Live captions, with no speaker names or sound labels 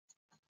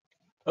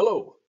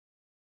Hello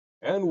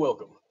and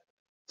welcome.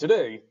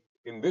 Today,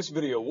 in this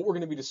video, what we're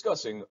going to be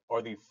discussing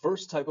are the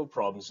first type of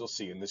problems you'll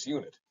see in this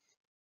unit.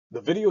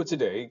 The video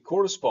today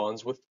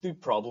corresponds with the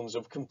problems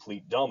of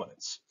complete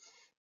dominance.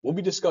 We'll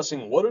be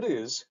discussing what it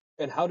is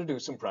and how to do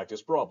some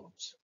practice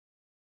problems.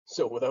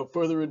 So without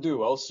further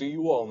ado, I'll see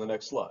you all in the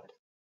next slide.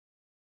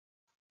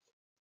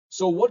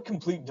 So what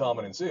complete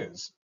dominance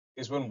is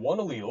when one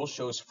allele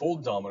shows full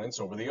dominance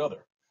over the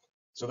other.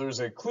 So there's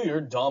a clear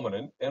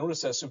dominant and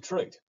recessive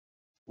trait,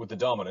 with the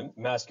dominant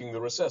masking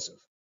the recessive.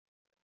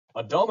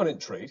 A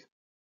dominant trait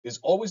is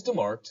always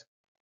demarked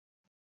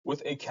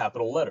with a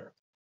capital letter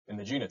in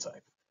the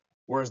genotype,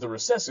 whereas the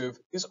recessive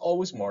is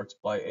always marked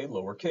by a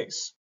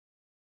lowercase.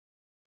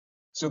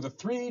 So the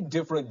three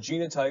different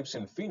genotypes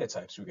and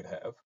phenotypes we could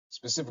have,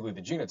 specifically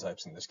the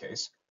genotypes in this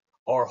case,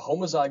 are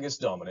homozygous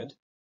dominant,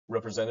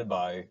 represented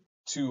by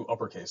two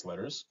uppercase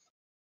letters,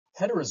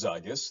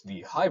 heterozygous,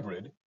 the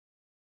hybrid,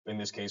 in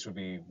this case would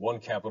be one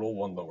capital,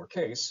 one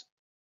lowercase.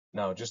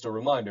 Now, just a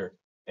reminder,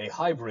 a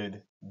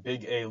hybrid,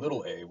 big A,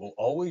 little a, will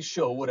always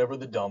show whatever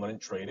the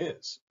dominant trait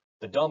is.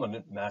 The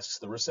dominant masks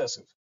the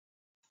recessive.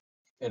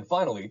 And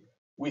finally,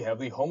 we have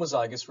the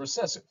homozygous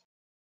recessive,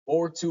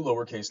 or two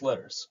lowercase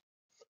letters.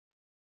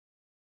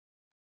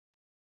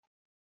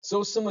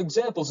 So some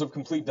examples of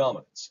complete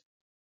dominance.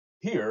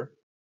 Here,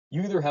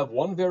 you either have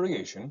one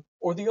variation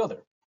or the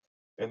other.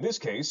 In this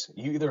case,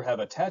 you either have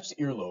attached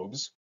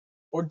earlobes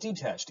or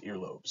detached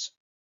earlobes.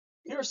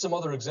 Here are some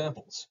other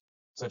examples,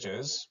 such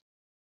as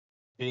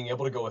being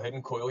able to go ahead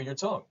and coil your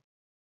tongue,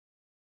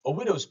 a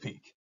widow's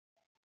peak,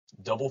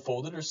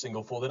 double-folded or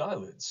single-folded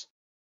eyelids,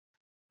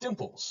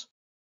 dimples,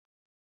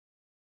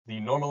 the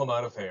normal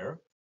amount of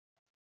hair,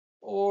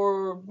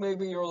 or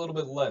maybe you're a little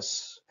bit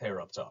less hair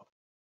up top.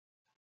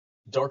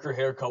 Darker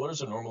hair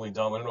colors are normally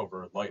dominant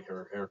over light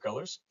hair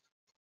colors.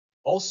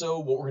 Also,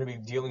 what we're going to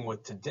be dealing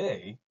with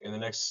today in the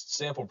next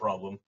sample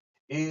problem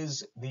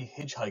is the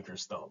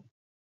hitchhiker's thumb.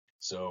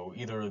 So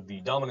either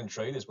the dominant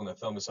trait is when the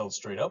thumb is held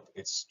straight up,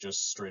 it's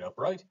just straight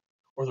upright,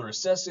 or the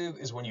recessive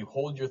is when you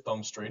hold your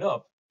thumb straight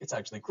up, it's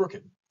actually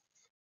crooked.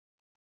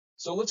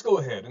 So let's go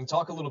ahead and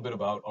talk a little bit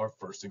about our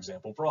first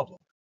example problem.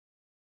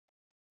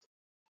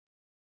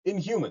 In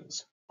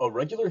humans, a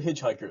regular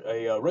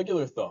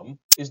thumb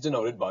is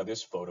denoted by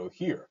this photo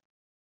here.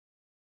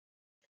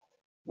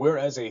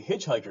 Whereas a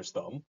hitchhiker's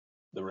thumb,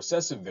 the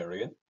recessive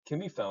variant, can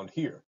be found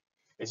here.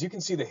 As you can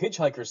see, the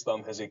hitchhiker's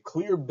thumb has a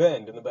clear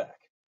bend in the back.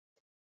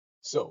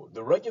 So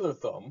the regular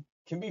thumb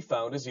can be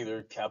found as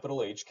either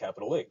capital H,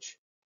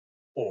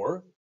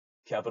 or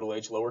capital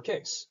H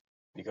lowercase,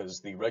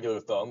 because the regular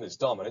thumb is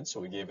dominant, so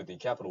we gave it the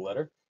capital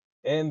letter,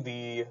 and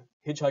the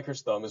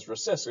hitchhiker's thumb is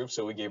recessive,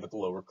 so we gave it the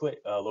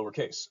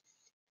lowercase.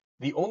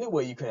 The only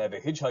way you can have a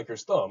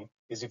hitchhiker's thumb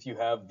is if you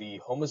have the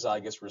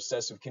homozygous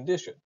recessive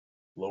condition,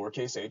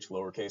 lowercase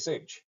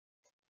h.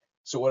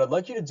 So what I'd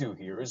like you to do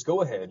here is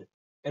go ahead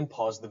and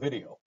pause the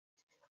video.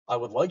 I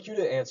would like you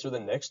to answer the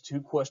next two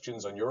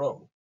questions on your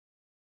own.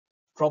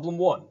 Problem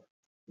 1.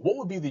 What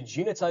would be the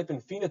genotype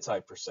and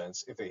phenotype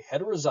percents if a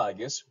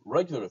heterozygous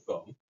regular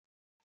thumb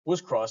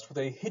was crossed with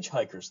a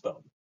hitchhiker's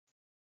thumb?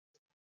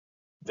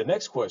 The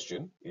next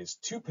question is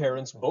two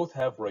parents both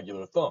have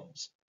regular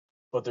thumbs,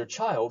 but their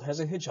child has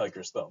a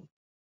hitchhiker's thumb.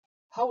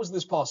 How is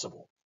this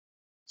possible?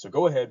 So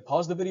go ahead,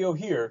 pause the video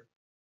here,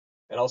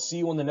 and I'll see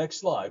you on the next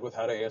slide with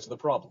how to answer the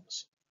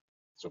problems.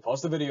 So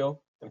pause the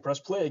video and press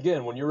play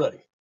again when you're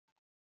ready.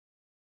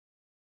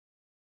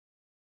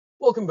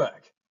 Welcome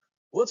back.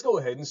 Let's go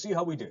ahead and see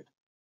how we did.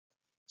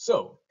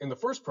 So, in the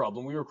first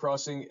problem, we were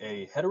crossing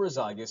a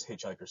heterozygous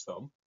hitchhiker's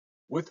thumb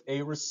with a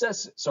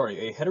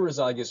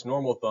heterozygous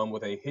normal thumb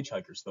with a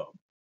hitchhiker's thumb.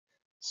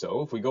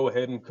 So, if we go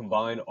ahead and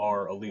combine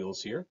our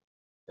alleles here,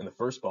 in the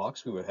first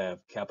box, we would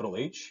have capital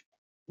H,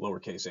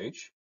 lowercase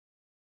h.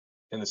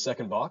 In the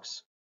second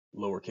box,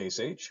 lowercase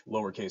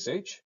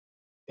h.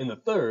 In the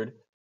third,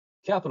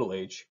 capital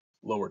H,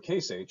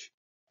 lowercase h.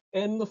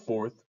 And in the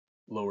fourth,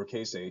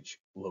 lowercase h.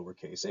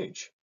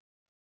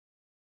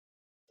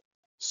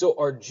 So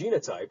our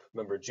genotype,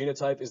 remember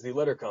genotype is the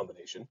letter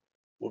combination,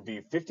 will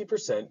be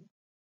 50%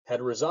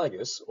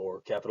 heterozygous,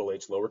 or capital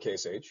H,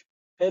 lowercase h,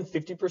 and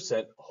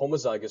 50%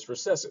 homozygous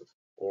recessive,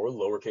 or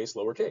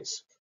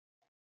lowercase.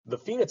 The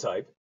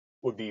phenotype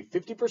would be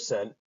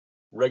 50%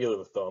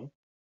 regular thumb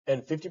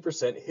and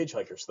 50%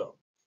 hitchhiker's thumb.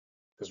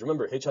 Because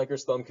remember,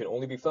 hitchhiker's thumb can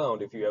only be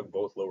found if you have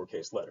both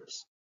lowercase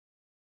letters.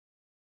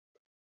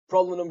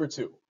 Problem number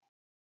 2.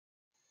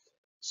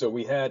 So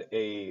we had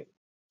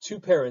two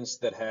parents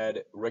that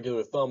had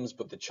regular thumbs,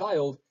 but the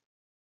child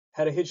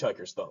had a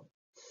hitchhiker's thumb.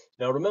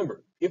 Now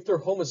remember, if they're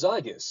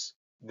homozygous,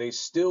 they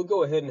still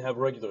go ahead and have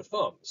regular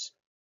thumbs,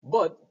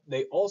 but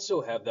they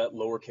also have that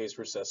lowercase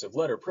recessive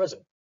letter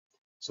present.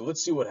 So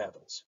let's see what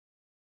happens.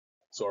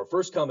 So our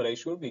first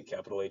combination would be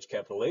capital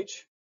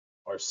H.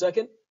 Our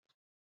second,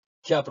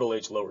 capital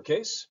H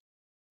lowercase.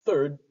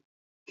 Third,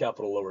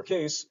 capital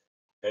lowercase.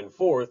 And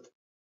fourth,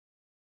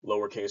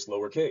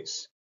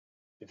 lowercase.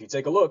 If you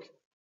take a look,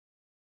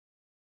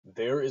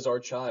 there is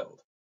our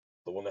child,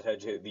 the one that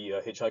had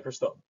the hitchhiker's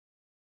thumb.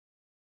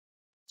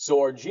 So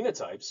our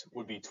genotypes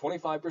would be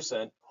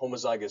 25%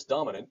 homozygous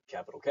dominant,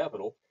 capital,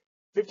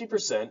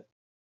 50%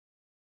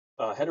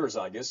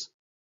 heterozygous,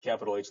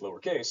 capital H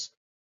lowercase,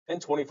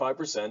 and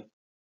 25%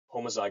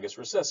 homozygous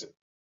recessive,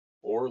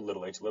 or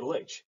little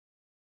h.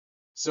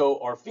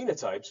 So our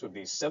phenotypes would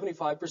be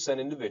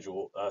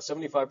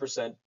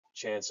 75%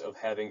 chance of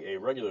having a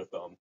regular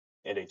thumb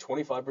and a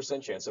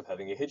 25% chance of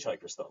having a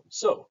hitchhiker's thumb.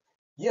 So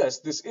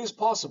yes, this is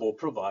possible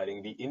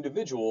providing the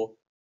individual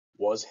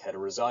was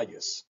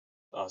heterozygous.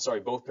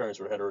 Both parents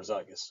were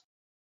heterozygous.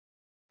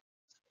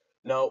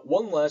 Now,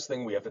 one last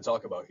thing we have to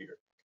talk about here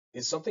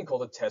is something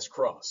called a test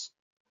cross.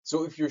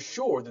 So if you're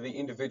sure that the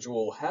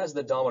individual has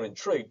the dominant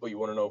trait, but you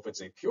want to know if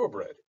it's a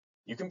purebred,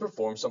 you can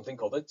perform something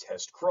called a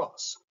test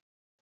cross.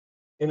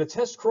 In a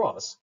test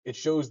cross, it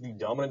shows the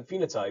dominant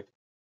phenotype,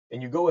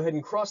 and you go ahead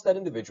and cross that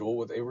individual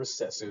with a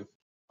recessive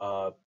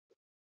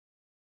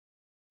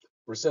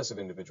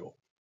individual.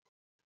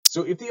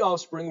 So if the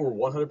offspring were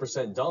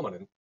 100%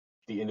 dominant,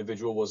 the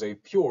individual was a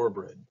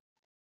purebred.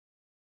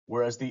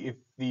 Whereas if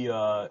the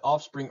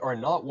offspring are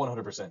not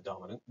 100%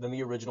 dominant, then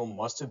the original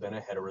must have been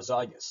a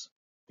heterozygous.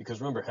 Because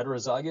remember,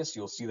 heterozygous,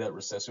 you'll see that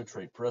recessive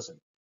trait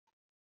present,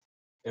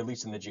 at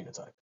least in the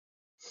genotype.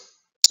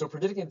 So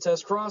predicting a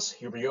test cross,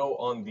 here we go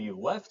on the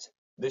left.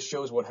 This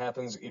shows what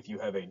happens if you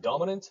have a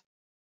dominant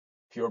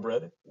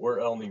purebred,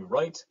 where on the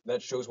right,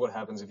 that shows what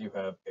happens if you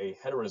have a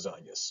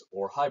heterozygous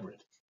or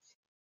hybrid.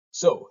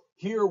 So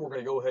here we're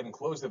going to go ahead and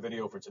close the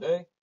video for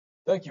today.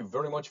 Thank you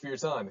very much for your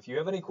time. If you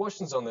have any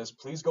questions on this,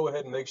 please go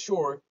ahead and make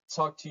sure to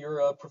talk to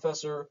your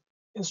professor,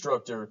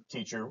 instructor,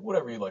 teacher,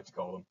 whatever you'd like to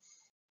call them.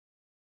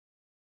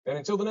 And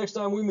until the next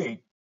time we meet,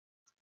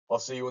 I'll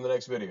see you in the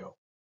next video.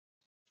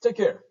 Take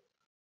care.